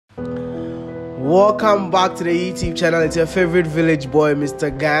Welcome back to the YouTube channel. It's your favorite village boy,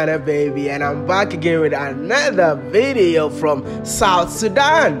 Mr. Ghana baby, and I'm back again with another video from South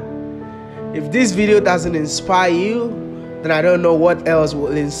Sudan. If this video doesn't inspire you, then I don't know what else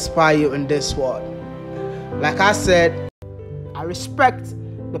will inspire you in this world. Like I said, I respect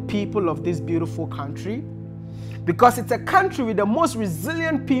the people of this beautiful country because it's a country with the most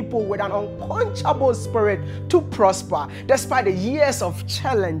resilient people with an unquenchable spirit to prosper despite the years of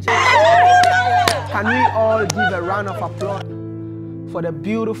challenges. Can we all give a round of applause for the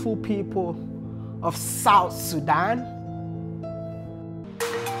beautiful people of South Sudan?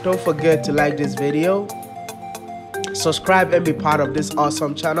 Don't forget to like this video, subscribe and be part of this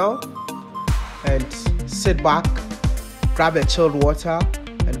awesome channel, and sit back, grab a chilled water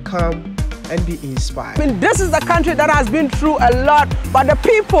and come and be inspired. I mean, this is the country that has been through a lot, but the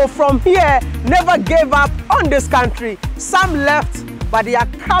people from here never gave up on this country. Some left, but they are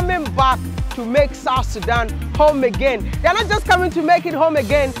coming back to make South Sudan home again. They are not just coming to make it home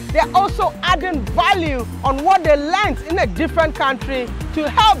again, they are also adding value on what they learned in a different country to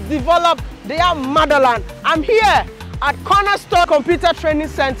help develop their motherland. I'm here at Cornerstone Computer Training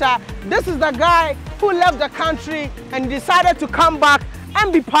Center. This is the guy who left the country and decided to come back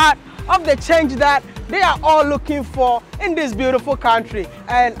and be part of the change that they are all looking for in this beautiful country.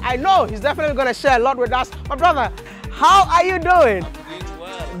 And I know he's definitely going to share a lot with us. My brother, how are you doing? I'm doing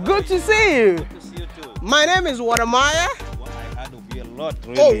well. Good to see you. Good to see you too. My name is WODEMAYA. Well, I had to be a lot,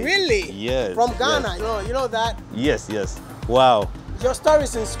 really. Oh, really? Yes. From Ghana, yes. you know that? Yes, yes. Wow. Your story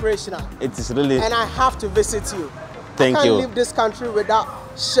is inspirational. It is really... And I have to visit you. Thank I can't you. leave this country without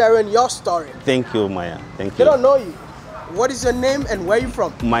sharing your story. Thank you, Maya. Thank They you. don't know you. What is your name and where are you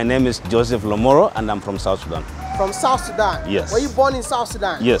from? My name is Joseph Lomoro and I'm from South Sudan. From South Sudan? Yes. Were you born in South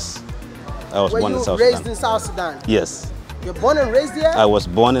Sudan? Yes. I was born in South Sudan. Were you raised in South Sudan? Yes. You're born and raised there? I was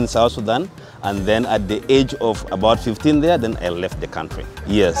born in South Sudan, and then at the age of about 15 there, then I left the country.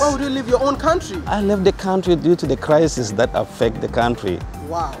 Yes. Why would you leave your own country? I left the country due to the crisis that affect the country.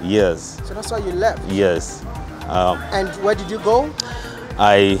 Wow. Yes. So that's why you left? Yes. And where did you go?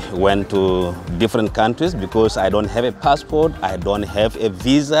 I went to different countries because I don't have a passport, I don't have a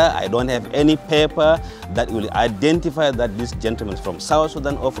visa, I don't have any paper that will identify that this gentleman is from South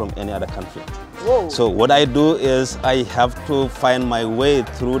Sudan or from any other country. Whoa. So what I do is I have to find my way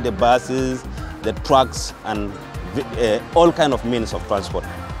through the buses, the trucks, and all kind of means of transport.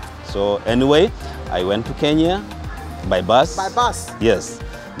 So anyway, I went to Kenya by bus. By bus? Yes.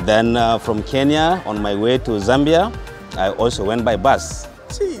 Then from Kenya on my way to Zambia, I also went by bus.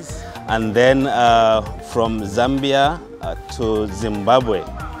 Jeez. And then from Zambia to Zimbabwe,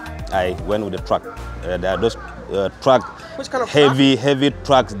 I went with a truck. There are those truck, Which kind of heavy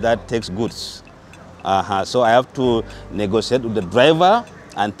trucks that takes goods. So I have to negotiate with the driver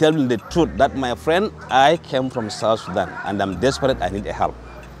and tell him the truth that, my friend, I came from South Sudan and I'm desperate, I need a help.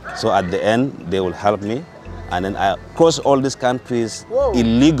 So at the end, they will help me. And then I cross all these countries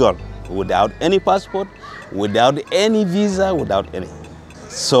illegal, without any passport, without any visa, without any.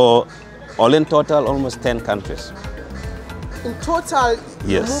 So all in total, almost 10 countries. In total,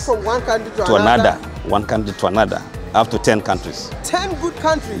 you moved from one country to another? One country to another, up to 10 countries. 10 good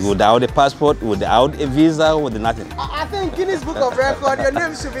countries? Without a passport, without a visa, with nothing. I think Guinness Book of Record, your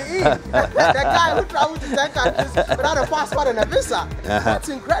name should be in. The guy who traveled to 10 countries without a passport and a visa. That's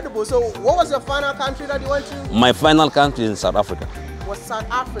incredible. So what was your final country that you went to? My final country in South Africa. Was South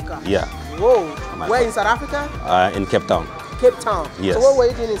Africa? Yeah. Whoa. Where in South Africa? In Cape Town. Cape Town. Yes. So what were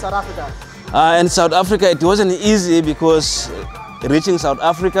you doing in South Africa? In South Africa, it wasn't easy because reaching South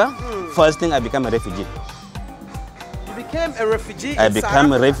Africa, first thing I became a refugee. You became a refugee I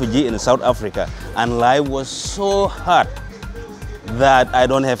became a refugee in South Africa, and life was so hard that I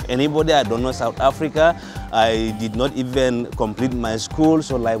don't have anybody, I don't know South Africa. I did not even complete my school,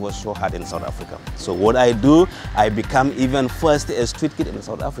 so life was so hard in South Africa. So what I do, I become even first a street kid in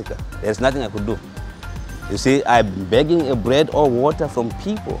South Africa. There's nothing I could do. You see, I'm begging a bread or water from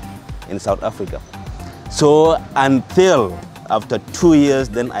people in South Africa. So until after 2 years,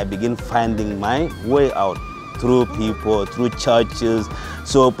 then I begin finding my way out through people, through churches.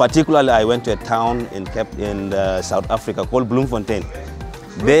 So particularly I went to a town in South Africa called Bloemfontein.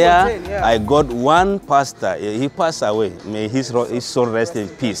 There I got one pastor, he passed away, may his soul rest in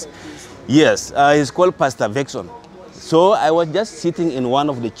peace. Yes, he's called Pastor Vexon. So I was just sitting in one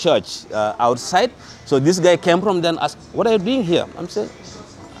of the church outside. So this guy came from there and asked, what are you doing here? I'm saying,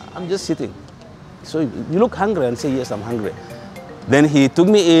 I'm just sitting. So you look hungry, and say, yes, I'm hungry. Then he took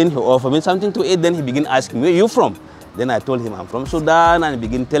me in, he offered me something to eat, then he began asking me, where are you from? Then I told him I'm from Sudan, and I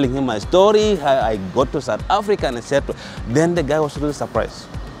began telling him my story, how I got to South Africa, and etc. Then the guy was really surprised.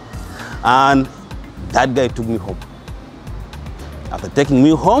 And that guy took me home. After taking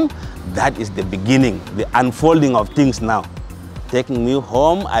me home, that is the beginning, the unfolding of things now. Taking me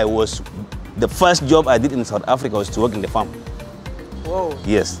home, the first job I did in South Africa was to work in the farm. Whoa.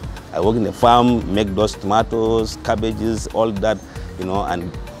 Yes, I work in the farm, make those tomatoes, cabbages, all that, you know,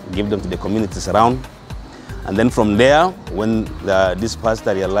 and give them to the communities around. And then from there, when this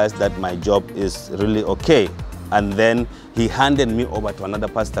pastor realized that my job is really okay, and then he handed me over to another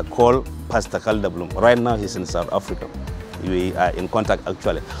pastor called Pastor Calderblom. Right now he's in South Africa. We are in contact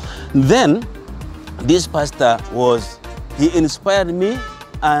actually. Then this pastor he inspired me,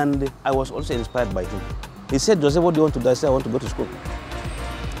 and I was also inspired by him. He said, Joseph, what do you want to do? I said, I want to go to school.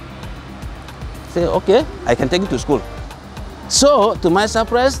 I said, okay, I can take you to school. So, to my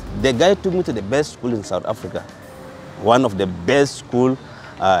surprise, the guy took me to the best school in South Africa. One of the best schools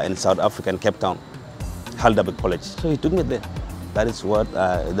in South Africa, in Cape Town, Helderberg College. So he took me there. That is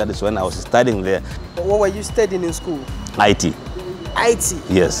when I was studying there. But what were you studying in school? IT. IT?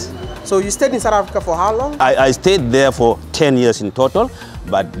 Yes. So you stayed in South Africa for how long? I stayed there for 10 years in total,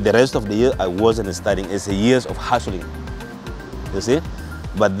 but the rest of the year I wasn't studying. It's a years of hustling, you see.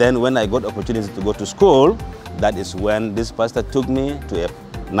 But then when I got opportunity to go to school, that is when this pastor took me to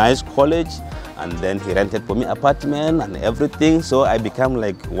a nice college, and then he rented for me apartment and everything. So I became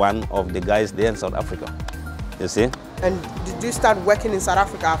like one of the guys there in South Africa, you see. And did you start working in South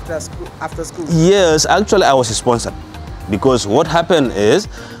Africa after school? Yes, actually I was sponsored, because what happened is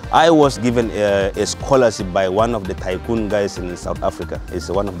I was given a scholarship by one of the tycoon guys in South Africa. He's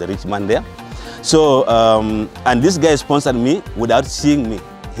one of the rich men there. So, and this guy sponsored me without seeing me.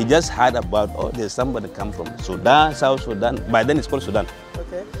 He just heard about, oh, there's somebody come from Sudan, South Sudan. By then it's called Sudan.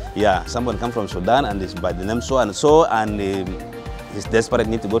 Okay. Yeah, somebody come from Sudan, and it's by the name so and so, and he's desperate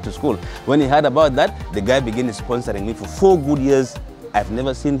need to go to school. When he heard about that, the guy began sponsoring me for 4 good years. I've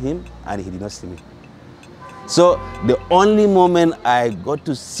never seen him, and he did not see me. So the only moment I got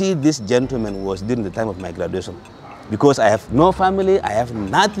to see this gentleman was during the time of my graduation, because I have no family, I have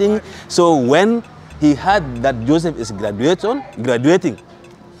nothing. So when he heard that Joseph is graduating,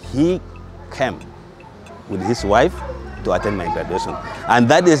 he came with his wife to attend my graduation. And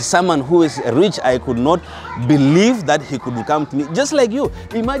that is someone who is rich. I could not believe that he could come to me, just like you.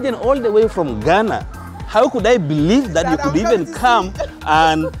 Imagine all the way from Ghana. How could I believe that you could even come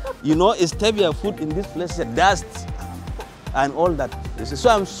and, you know, step your foot in this place, dust and all that. So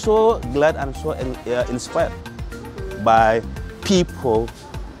I'm so glad and so inspired by people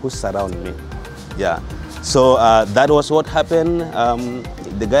who surround me. Yeah. So that was what happened.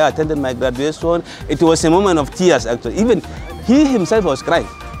 The guy attended my graduation. It was a moment of tears, actually. Even he himself was crying.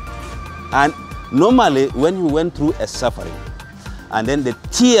 And normally, when you went through a suffering, and then the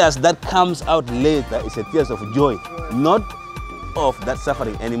tears that comes out later is a tears of joy, not of that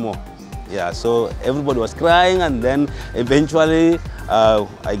suffering anymore. Yeah, so everybody was crying, and then eventually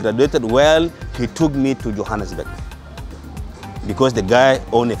I graduated well. He took me to Johannesburg, because the guy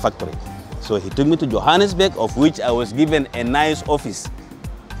owned a factory. So he took me to Johannesburg, of which I was given a nice office.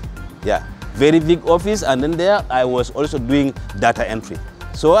 Yeah, very big office, and then there I was also doing data entry.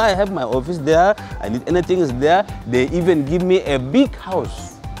 So I have my office there, I need anything is there. They even give me a big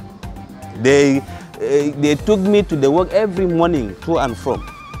house. They took me to the work every morning, to and from.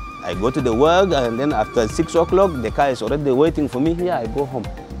 I go to the work, and then after 6 o'clock, the car is already waiting for me here, I go home.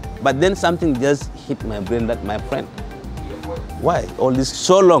 But then something just hit my brain that, my friend, why all this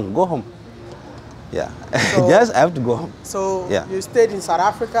so long? Go home. Yeah, so, just I have to go home. So yeah. You stayed in South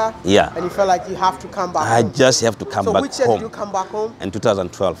Africa, yeah, and you felt like you have to come back home. I just have to come back home. So which year did you come back home? In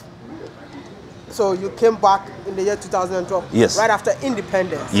 2012. So you came back in the year 2012? Yes. Right after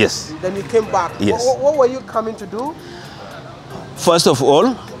independence? Yes. Then you came back? Yes. What were you coming to do? First of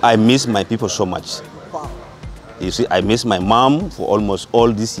all, I miss my people so much. Wow. You see, I miss my mom for almost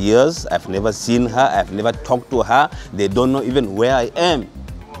all these years. I've never seen her, I've never talked to her. They don't know even where I am.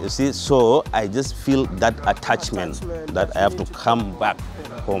 You see, so I just feel that attachment that I have to come back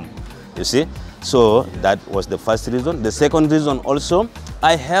home. You see, so that was the first reason. The second reason also,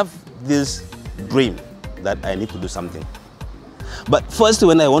 I have this dream that I need to do something. But first,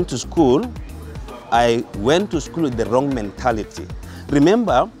 when I went to school, I went to school with the wrong mentality.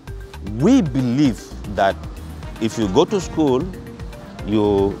 Remember, we believe that if you go to school,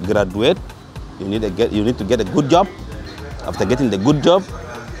 you graduate, you need to get a good job. After getting the good job,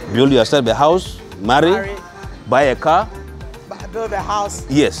 build yourself a house, marry, buy a car. Build a house.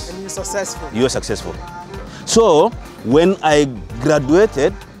 Yes. And you're successful. You're successful. So when I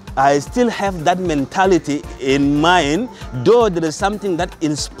graduated, I still have that mentality in mind, though there is something that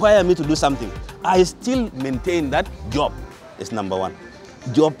inspired me to do something. I still maintain that job is number one.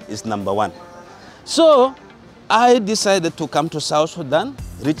 job is number one. So I decided to come to South Sudan.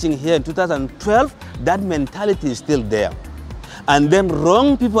 Reaching here in 2012, that mentality is still there. And then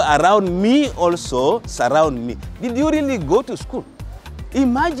wrong people around me also surround me. Did you really go to school?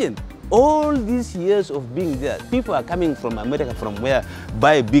 Imagine all these years of being there. People are coming from America, from where,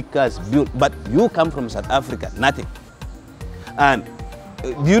 buy big cars, build, but you come from South Africa, nothing. And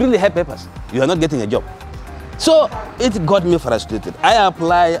do you really have papers? You are not getting a job. So it got me frustrated. I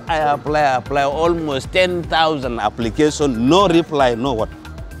apply, almost 10,000 applications, no reply, no what?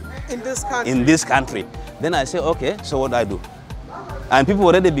 In this country? In this country. Then I say, okay, so what do I do? And people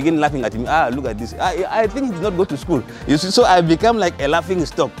already begin laughing at me. Look at this. I think he did not go to school. You see, so I become like a laughing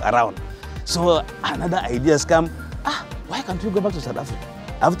stock around. So another ideas come, why can't you go back to South Africa?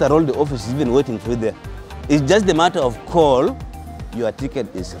 After all, the office is even waiting for you there. It's just a matter of call, your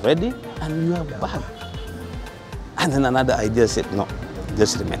ticket is ready, and you are back. And then another idea said, no,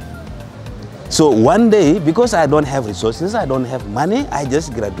 just remain. So one day, because I don't have resources, I don't have money, I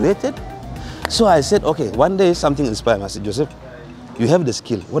just graduated. So I said, okay, one day something inspired me. I said, Joseph, you have the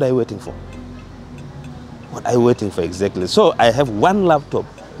skill. What are you waiting for? What are you waiting for exactly? So I have one laptop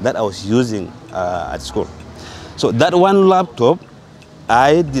that I was using at school. So that one laptop,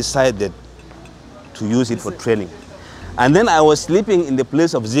 I decided to use it for training. And then I was sleeping in the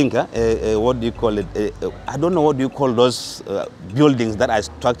place of Zinca, what do you call it? I don't know what do you call those buildings that are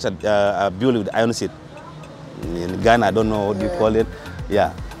structured, built with iron sheet. In Ghana, I don't know what do you call it.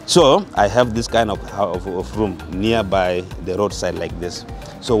 Yeah. So I have this kind of room nearby the roadside like this.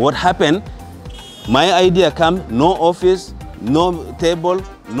 So what happened, my idea come, no office, no table,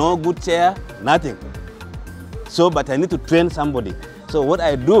 no good chair, nothing. So, but I need to train somebody. So what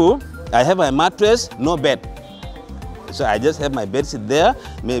I do, I have my mattress, no bed. So I just have my bed sit there,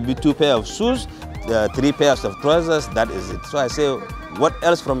 maybe 2 pairs of shoes, 3 pairs of trousers, that is it. So I say, what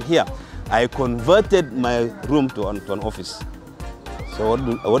else from here? I converted my room to an office. So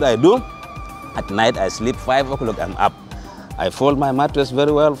what I do, at night I sleep 5 o'clock, I'm up. I fold my mattress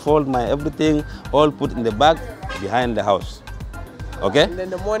very well, fold my everything, all put in the bag behind the house. Okay? And then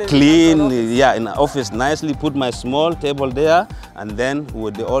the morning clean, yeah, in the office, nicely put my small table there, and then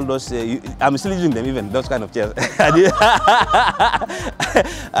with all those, I'm still using them even, those kind of chairs.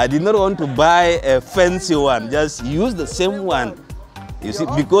 I did not want to buy a fancy one, just use the same one. You see,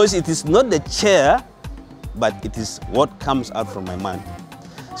 because it is not the chair, but it is what comes out from my mind.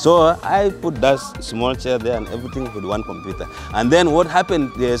 So I put that small chair there and everything with one computer. And then what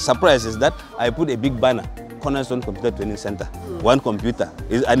happened, the surprise is that I put a big banner, Cornerstone Computer Training Center, one computer,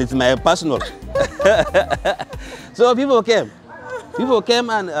 and it's my personal. So people came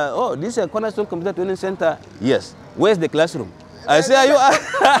and, oh, this is a Cornerstone Computer Training Center. Yes. Where's the classroom? I say, are you?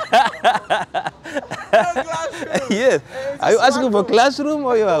 Yes. Are you asking for classroom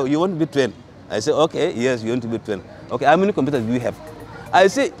or you want to be trained? I say, okay, yes, you want to be trained. Okay, how many computers do you have? I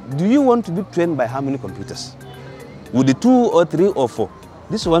say, do you want to be trained by how many computers? With the 2 or 3 or 4?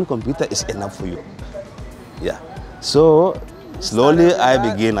 This one computer is enough for you. Yeah. So slowly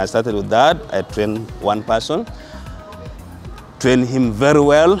I started with that. I trained one person, trained him very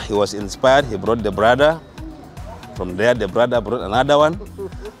well. He was inspired. He brought the brother. From there, the brother brought another one.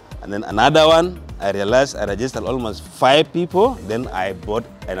 And then another one. I realized I registered almost 5 people. Then I bought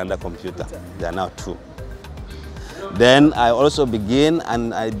another computer. There are now 2. Then I also began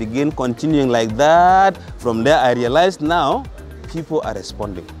continuing like that. From there, I realized now people are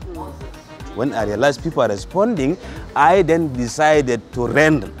responding. When I realized people are responding, I then decided to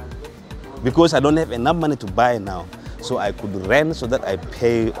rent because I don't have enough money to buy now. So I could rent so that I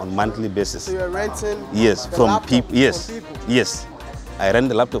pay on monthly basis. So you're renting? Yes, from people. Yes, yes. I rent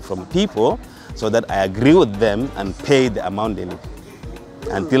the laptop from people so that I agree with them and pay the amount they need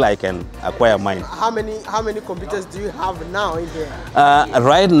until I can acquire mine. How many computers do you have now in here?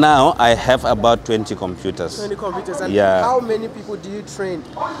 Right now, I have about 20 computers. 20 computers. And yeah. How many people do you train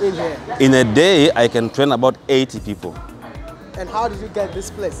in here? In a day, I can train about 80 people. And how did you get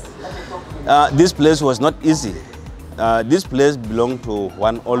this place? This place was not easy. This place belonged to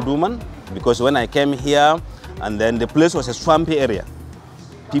one old woman because when I came here, and then the place was a swampy area.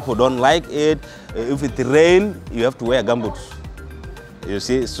 People don't like it. If it rains, you have to wear gumboots. You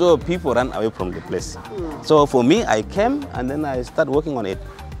see, so people ran away from the place. So for me, I came and then I started working on it.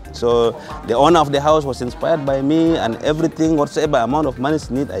 So the owner of the house was inspired by me and everything, whatsoever amount of money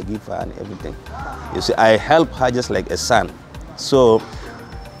she needs, I give her and everything. You see, I help her just like a son. So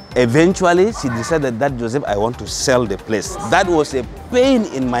eventually, she decided that, Joseph, I want to sell the place. That was a pain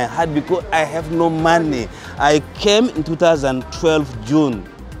in my heart because I have no money. I came in 2012, June.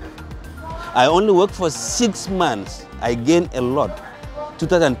 I only worked for 6 months. I gained a lot.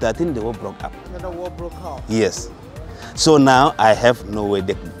 2013, the war broke up. And the war broke out. Yes. So now I have no way.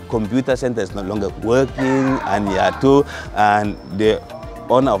 The computer center is no longer working, and and the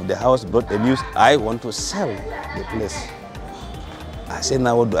owner of the house brought the news, I want to sell the place. I said,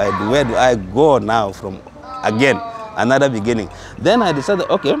 now what do I do? Where do I go now from again? Another beginning. Then I decided,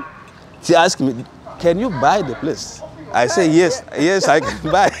 okay. She asked me, can you buy the place? I say, yes, yes, I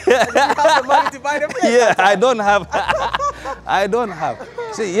can buy. You have the money to buy the place? Yeah, I don't have. I don't have.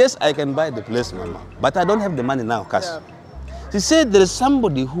 Say, yes, I can buy the place, Mama, but I don't have the money now, cash. Yeah. She said, there is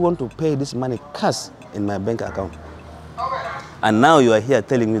somebody who want to pay this money cash in my bank account. And now you are here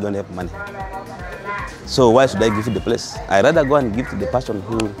telling me you don't have money. So why should I give you the place? I'd rather go and give to the person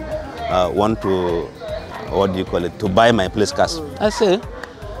who want to, what do you call it, to buy my place cash. I say,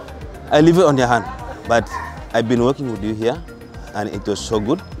 I leave it on your hand, but I've been working with you here, and it was so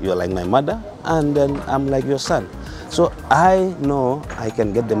good. You're like my mother, and then I'm like your son. So I know I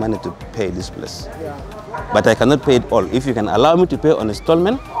can get the money to pay this place. Yeah. But I cannot pay it all. If you can allow me to pay on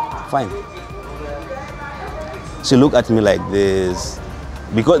installment, fine. She looked at me like this.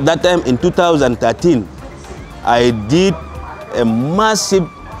 Because that time in 2013, I did a massive,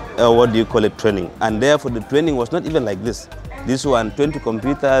 what do you call it, training. And therefore the training was not even like this. This one, 20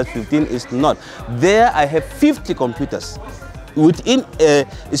 computers, 15 is not. There I have 50 computers. Within a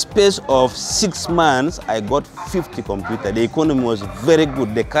space of 6 months, I got 50 computers. The economy was very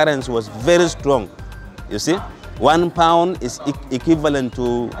good. The currency was very strong. You see, £1 is equivalent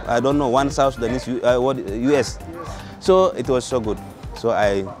to, I don't know, 1 South Sudanese US. So it was so good. So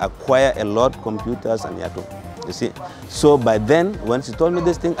I acquired a lot of computers and yato. You see, so by then, when she told me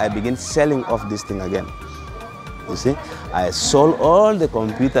this thing, I began selling off this thing again. You see, I sold all the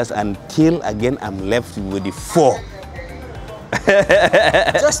computers until again I'm left with the 4.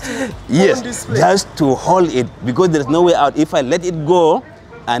 Just to hold this place. Just to hold it, because there's no way out. If I let it go,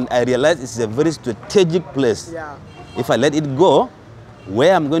 and I realize it's a very strategic place. Yeah. If I let it go,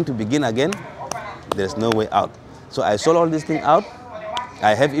 where I'm going to begin again, there's no way out. So I sold all this thing out.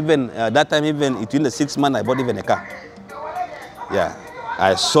 I have even, that time even, between the 6 months, I bought even a car. Yeah,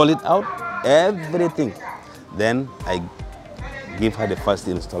 I sold it out, everything. Then I give her the first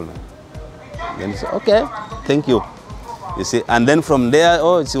installment. Then she said, okay, thank you. You see, and then from there,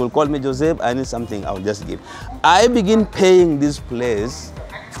 oh, she will call me, Joseph, I need something, I'll just give. I begin paying this place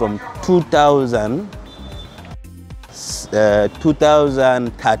from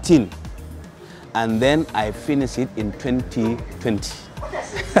 2013, and then I finish it in 2020.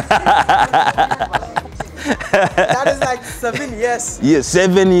 That is like 7 years. Yes,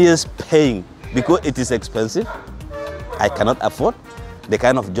 7 years paying, because it is expensive. I cannot afford. The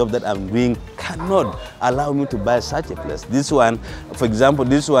kind of job that I'm doing cannot allow me to buy such a place. This one, for example,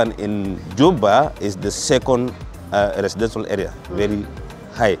 this one in Juba is the second residential area, very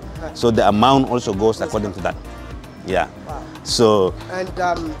high. So the amount also goes according to that. Yeah. Wow. So. And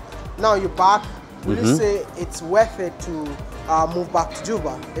now you're back. Will you say it's worth it to move back to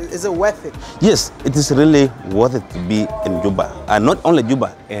Juba? Is it worth it? Yes, it is really worth it to be in Juba. And not only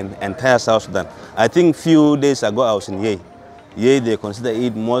Juba, in entire South Sudan. I think few days ago I was in Yei. Yei, they consider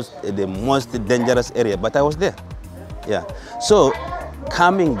it the most dangerous area, but I was there. Yeah. So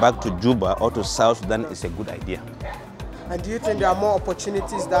coming back to Juba or to South Sudan is a good idea. And do you think there are more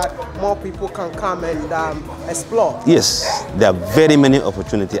opportunities that more people can come and explore? Yes, there are very many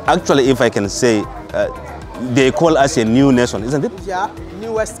opportunities. Actually, if I can say, they call us a new nation, isn't it? Yeah,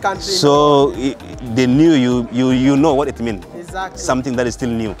 newest country. So the new, you know what it means. Exactly. Something that is still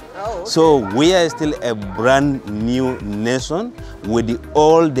new. Oh, okay. So we are still a brand new nation with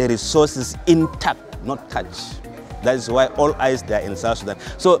all the resources intact, not touched. That is why all eyes there in South Sudan.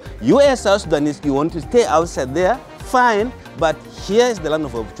 So you as South Sudanese, you want to stay outside there, fine, but here is the land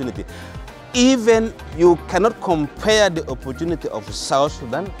of opportunity. Even you cannot compare the opportunity of South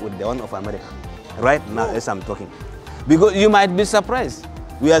Sudan with the one of America. Right now, as I'm talking. Because you might be surprised.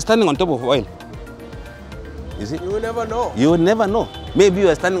 We are standing on top of oil. You see? You will never know. You will never know. Maybe you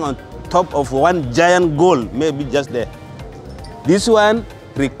are standing on top of one giant gold, maybe just there. This one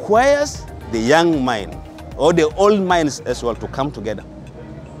requires the young mind, or the old minds as well, to come together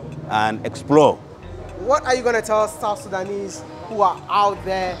and explore. What are you going to tell South Sudanese who are out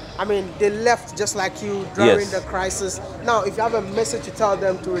there? I mean, they left just like you during the crisis. Now, if you have a message to tell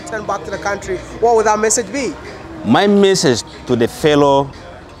them to return back to the country, what would that message be? My message to the fellow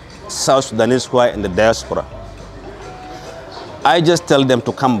South Sudanese who are in the diaspora, I just tell them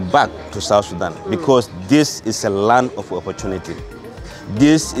to come back to South Sudan because this is a land of opportunity.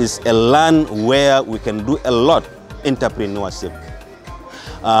 This is a land where we can do a lot, entrepreneurship,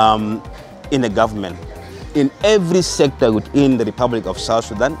 in the government. in every sector within the Republic of South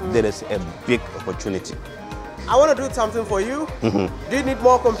Sudan, there is a big opportunity. I want to do something for you. Do you need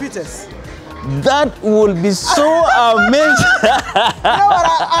more computers? That will be so amazing. You know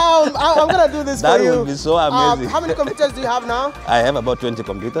what? I'm going to do this for you. That will be so amazing. How many computers do you have now? I have about 20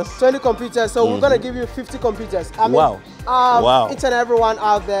 computers. 20 computers. So we're going to give you 50 computers. I mean, wow. Wow. Each and everyone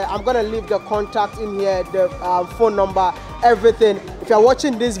out there, I'm going to leave the contact in here, the phone number, everything. If you're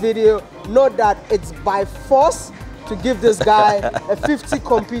watching this video, know that it's by force to give this guy a 50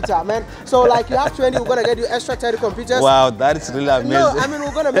 computer, man. So like you have 20, we're gonna get you extra 30 computers. Wow, that's really amazing. No, I mean,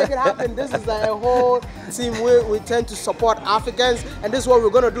 we're gonna make it happen. This is like a whole team where we tend to support Africans, and this is what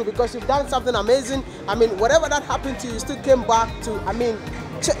we're gonna do, because you've done something amazing. I mean, whatever that happened to you, you still came back to, who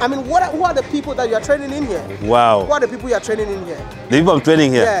are the people that you're training in here? Wow. Who are the people you're training in here? The people I'm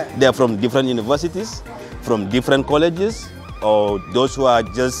training here, Yeah. they're from different universities, from different colleges, or those who are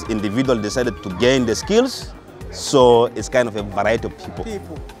just individual decided to gain the skills. So it's kind of a variety of people.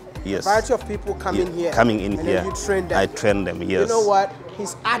 Yes. Variety of people coming here. Coming in and here. Then you train them. I train them, yes. You know what?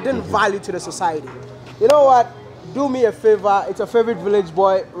 He's adding value to the society. You know what? Do me a favor. It's a favorite village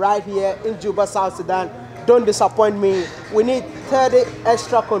boy right here in Juba, South Sudan. Don't disappoint me. We need 30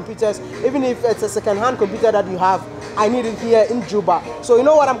 extra computers. Even if it's a second-hand computer that you have, I need it here in Juba. So you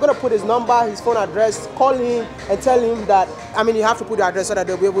know what? I'm going to put his number, his phone address, call him and tell him that, you have to put the address so that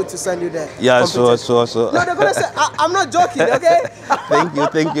they'll be able to send you the computers. So. No, they're going to say, I'm not joking, okay? Thank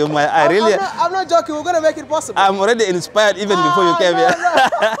you. I'm not joking. We're going to make it possible. I'm already inspired even before you came here.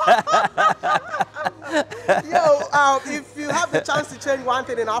 Yo, if you have the chance to change one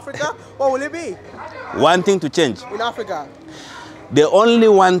thing in Africa, what will it be? One thing to change? In Africa? The only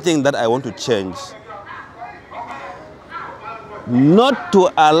one thing that I want to change, not to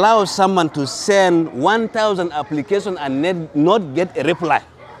allow someone to send 1,000 applications and not get a reply.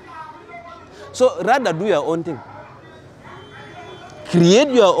 So rather do your own thing. Create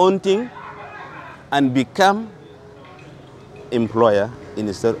your own thing and become employer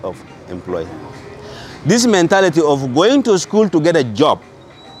instead of employee. This mentality of going to school to get a job,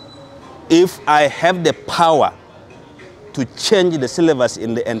 if I have the power to change the syllabus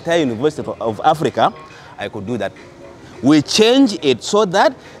in the entire University of Africa, I could do that. We change it so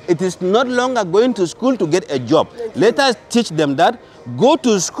that it is not longer going to school to get a job. Let us teach them that go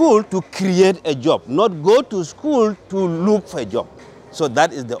to school to create a job, not go to school to look for a job. So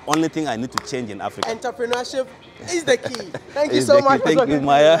that is the only thing I need to change in Africa. Entrepreneurship is the key. Thank you so much. Thank you,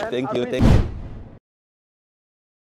 Maya. Thank you.